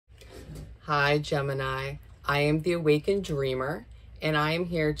Hi, Gemini. I am the Awakened Dreamer, and I am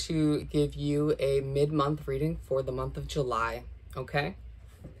here to give you a mid-month reading for the month of July, okay?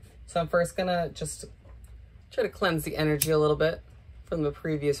 So I'm first gonna just try to cleanse the energy a little bit from the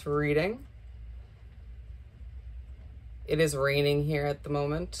previous reading. It is raining here at the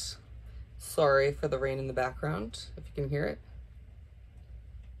moment. Sorry for the rain in the background, if you can hear it.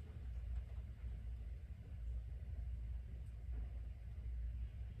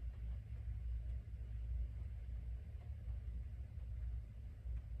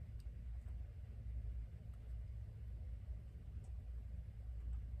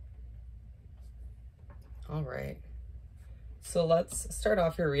 All right, so let's start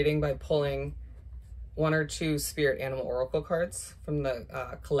off your reading by pulling one or two Spirit Animal Oracle cards from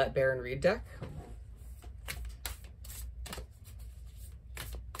the Colette Baron Reed deck.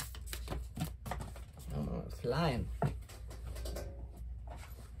 Oh, it's flying.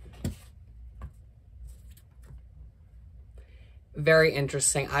 Very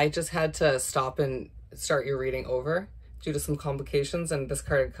interesting. I just had to stop and start your reading over due to some complications, and this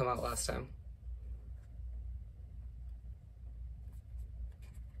card had come out last time.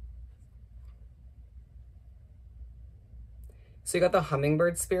 So you got the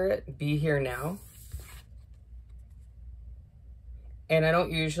Hummingbird Spirit, be here now. And I don't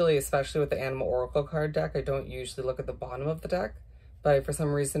usually, especially with the Animal Oracle card deck, I don't usually look at the bottom of the deck, but I for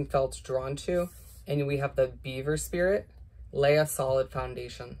some reason felt drawn to. And we have the Beaver Spirit, lay a solid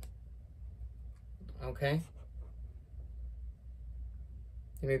foundation. Okay.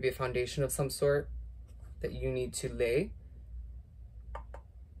 There may be a foundation of some sort that you need to lay.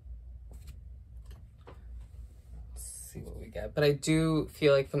 See what we get. But I do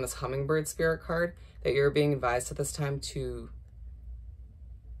feel like from this Hummingbird Spirit card that you're being advised at this time to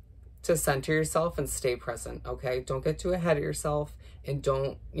center yourself and stay present, okay? Don't get too ahead of yourself and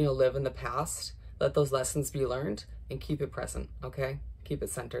don't, live in the past. Let those lessons be learned and keep it present, okay? Keep it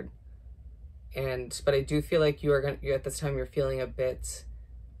centered. But I do feel like you at this time, you're feeling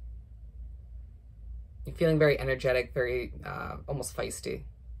very energetic, very almost feisty,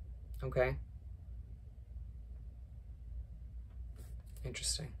 okay?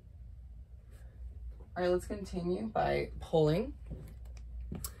 Interesting. All right, let's continue by pulling,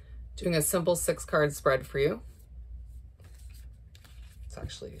 doing a simple 6-card spread for you. Let's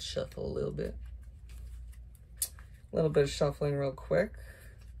actually shuffle a little bit. A little bit of shuffling real quick.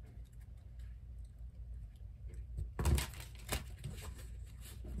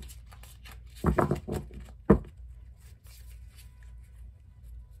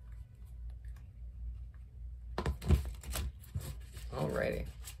 Alrighty.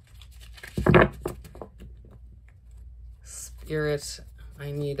 Spirit,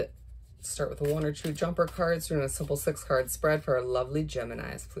 I need to start with 1 or 2 jumper cards. We're doing a simple 6-card spread for our lovely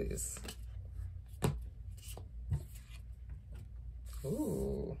Geminis, please.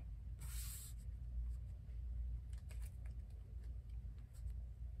 Ooh.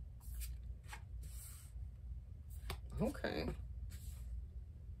 Okay.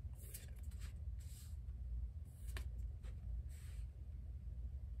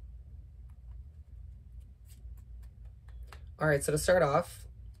 All right, so to start off,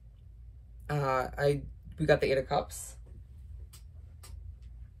 we got the 8 of Cups.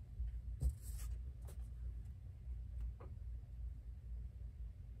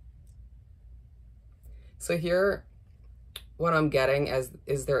 So here, what I'm getting is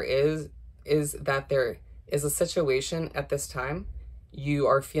that there is a situation at this time you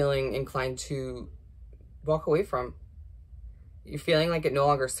are feeling inclined to walk away from. You're feeling like it no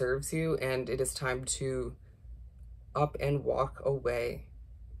longer serves you, and it is time to up and walk away.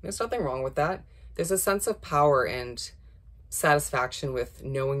 There's nothing wrong with that. There's a sense of power and satisfaction with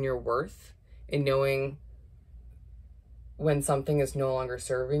knowing your worth and knowing when something is no longer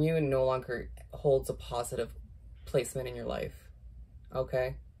serving you and no longer holds a positive placement in your life,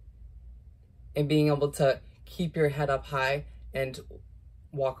 okay? And being able to keep your head up high and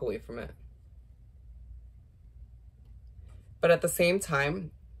walk away from it. But at the same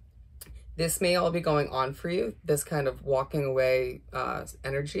time, this may all be going on for you, this kind of walking away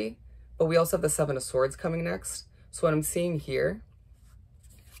energy, but we also have the 7 of Swords coming next. So what I'm seeing here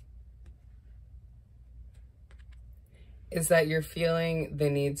is that you're feeling the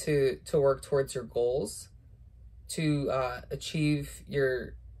need to work towards your goals, to achieve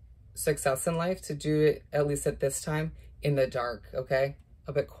your success in life, to do it, at least at this time, in the dark, okay?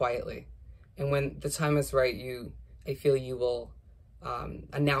 A bit quietly. And when the time is right, I feel you will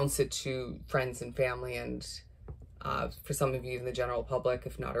announce it to friends and family and for some of you, even the general public,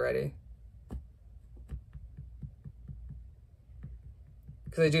 if not already.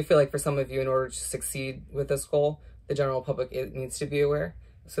 Because I do feel like for some of you, in order to succeed with this goal, the general public, it needs to be aware.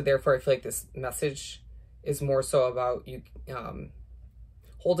 So therefore, I feel like this message is more so about you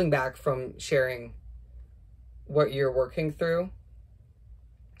holding back from sharing what you're working through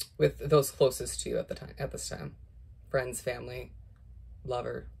with those closest to you at this time. Friends, family,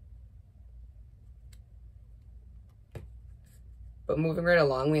 lover. But moving right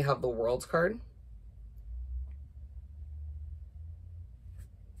along, we have the World card.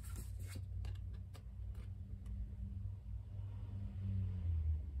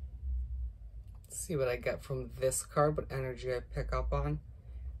 Let's see what I get from this card, what energy I pick up on.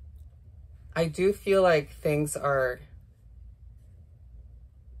 I do feel like things are,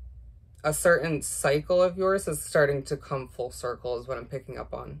 a certain cycle of yours is starting to come full circle is what I'm picking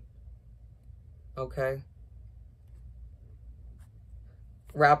up on. Okay.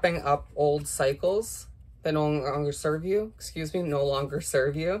 Wrapping up old cycles that no longer serve you,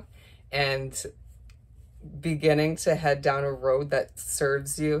 and beginning to head down a road that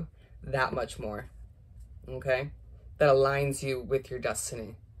serves you that much more, okay? That aligns you with your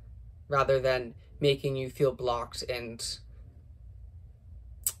destiny, rather than making you feel blocked and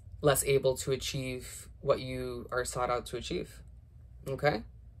less able to achieve what you are sought out to achieve, okay?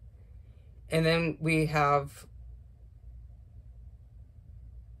 And then we have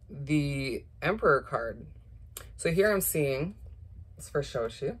the Emperor card. So here I'm seeing, let's first show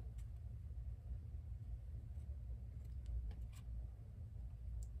it to you.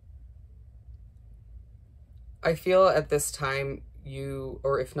 I feel at this time you,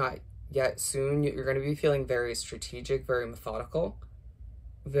 or if not yet soon, you're going to be feeling very strategic, very methodical,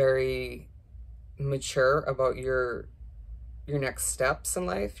 very mature about your next steps in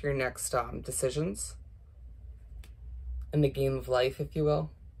life, your next decisions in the game of life, if you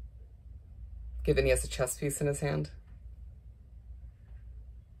will. Given he has a chess piece in his hand.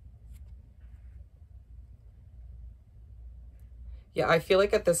 Yeah, I feel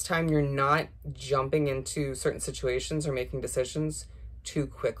like at this time you're not jumping into certain situations or making decisions too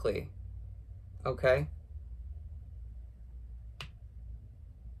quickly, okay?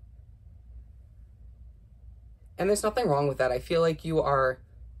 And there's nothing wrong with that. I feel like you're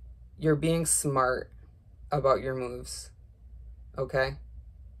being smart about your moves, okay?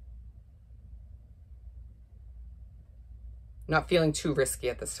 Not feeling too risky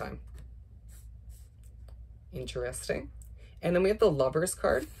at this time. Interesting. And then we have the Lovers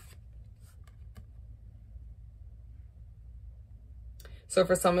card. So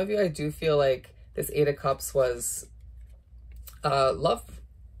for some of you, I do feel like this Eight of Cups was a love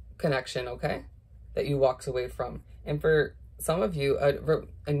connection, okay? That you walked away from. And for some of you,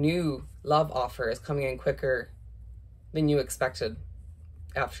 a new love offer is coming in quicker than you expected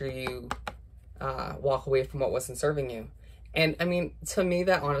after you walk away from what wasn't serving you. And I mean, to me,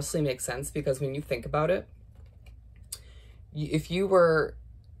 that honestly makes sense, because when you think about it, if you were,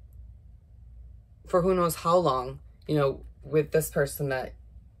 for who knows how long, you know, with this person that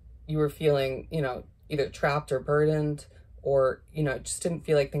you were feeling, you know, either trapped or burdened, or, you know, just didn't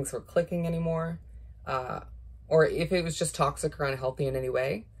feel like things were clicking anymore, or if it was just toxic or unhealthy in any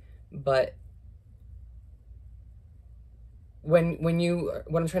way. But what I'm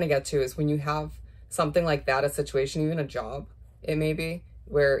trying to get to is when you have something like that, a situation, even a job, it may be,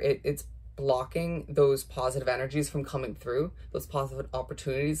 where it's blocking those positive energies from coming through, those positive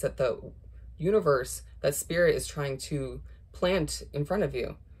opportunities that the universe, that spirit is trying to plant in front of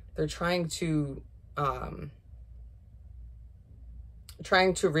you. They're trying to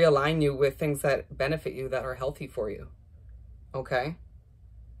realign you with things that benefit you, that are healthy for you, okay?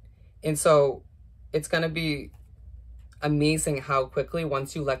 And so it's going to be amazing how quickly,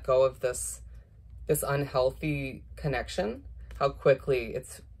 once you let go of this unhealthy connection, how quickly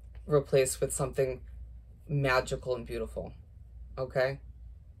it's replaced with something magical and beautiful, okay?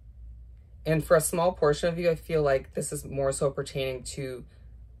 And for a small portion of you, I feel like this is more so pertaining to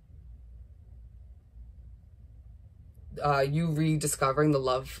you rediscovering the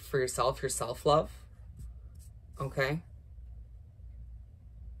love for yourself, your self-love, okay?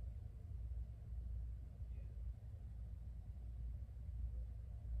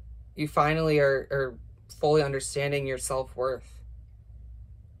 You finally are fully understanding your self-worth.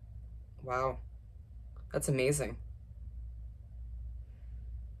 Wow, that's amazing.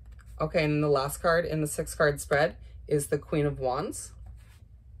 Okay, and the last card in the 6-card spread is the Queen of Wands.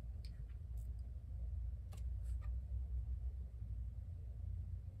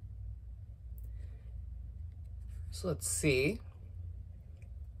 So let's see.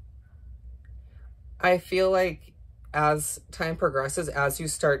 I feel like as time progresses, as you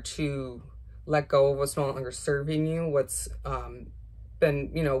start to let go of what's no longer serving you, what's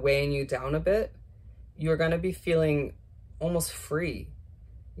been, you know, weighing you down a bit, you're going to be feeling almost free,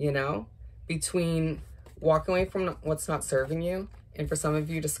 you know, between walking away from what's not serving you, and for some of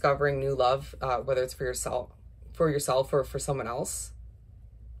you discovering new love, whether it's for yourself or for someone else,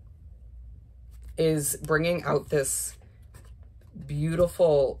 is bringing out this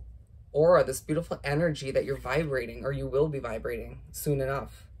beautiful aura, this beautiful energy that you're vibrating, or you will be vibrating soon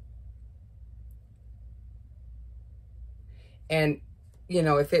enough. And, you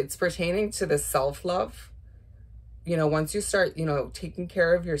know, if it's pertaining to the self-love, you know, once you start, you know, taking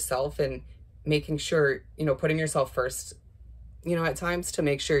care of yourself and making sure, you know, putting yourself first, you know, at times to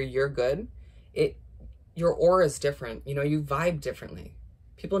make sure you're good, your aura is different. You know, you vibe differently.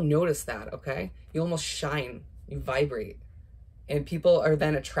 People notice that, okay? You almost shine, you vibrate, and people are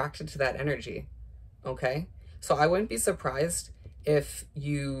then attracted to that energy, okay? So I wouldn't be surprised if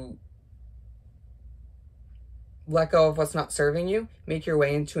you let go of what's not serving you, make your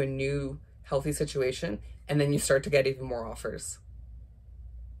way into a new healthy situation, and then you start to get even more offers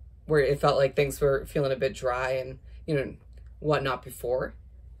where it felt like things were feeling a bit dry and, you know, whatnot before,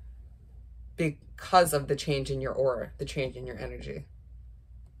 because of the change in your aura, the change in your energy.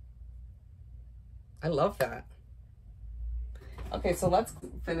 I love that. Okay, so let's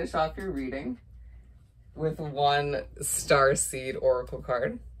finish off your reading with one Starseed Oracle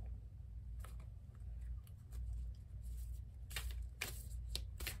card.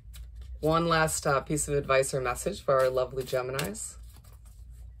 One last piece of advice or message for our lovely Geminis.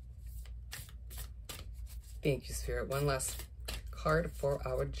 Thank you, Spirit. One last card for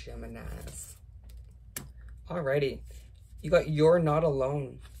our Geminis. Alrighty. You got You're Not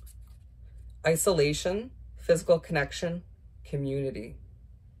Alone. Isolation, physical connection, community.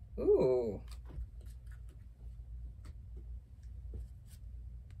 Ooh.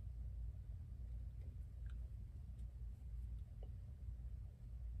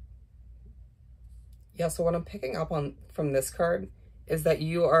 Yeah, so what I'm picking up on from this card is that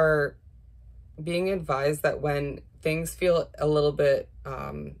you are being advised that when things feel a little bit,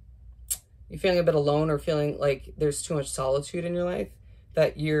 you're feeling a bit alone or feeling like there's too much solitude in your life,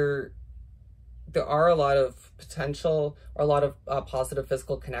 that there are a lot of potential or a lot of positive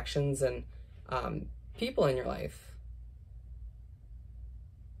physical connections and people in your life.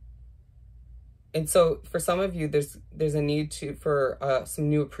 And so for some of you, there's a need for some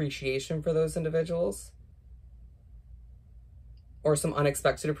new appreciation for those individuals, or some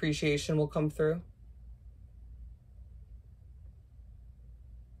unexpected appreciation will come through.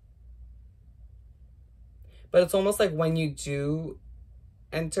 But it's almost like when you do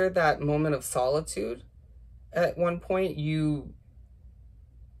enter that moment of solitude, at one point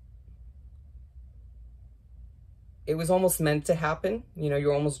it was almost meant to happen. You know,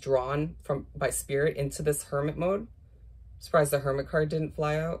 you're almost drawn by spirit into this hermit mode. Surprised the hermit card didn't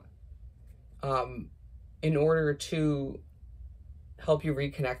fly out. In order to help you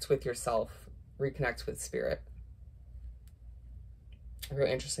reconnect with yourself, reconnect with spirit.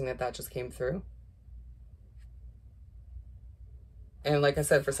 Very interesting that just came through. And like I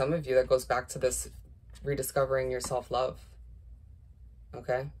said, for some of you, that goes back to this rediscovering your self-love.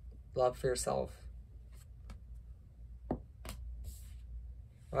 Okay? Love for yourself.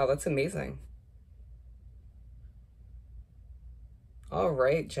 Wow, that's amazing. All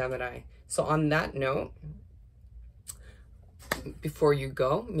right, Gemini. So on that note, before you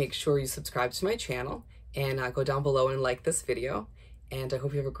go, make sure you subscribe to my channel and go down below and like this video. And I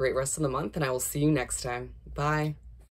hope you have a great rest of the month, and I will see you next time. Bye.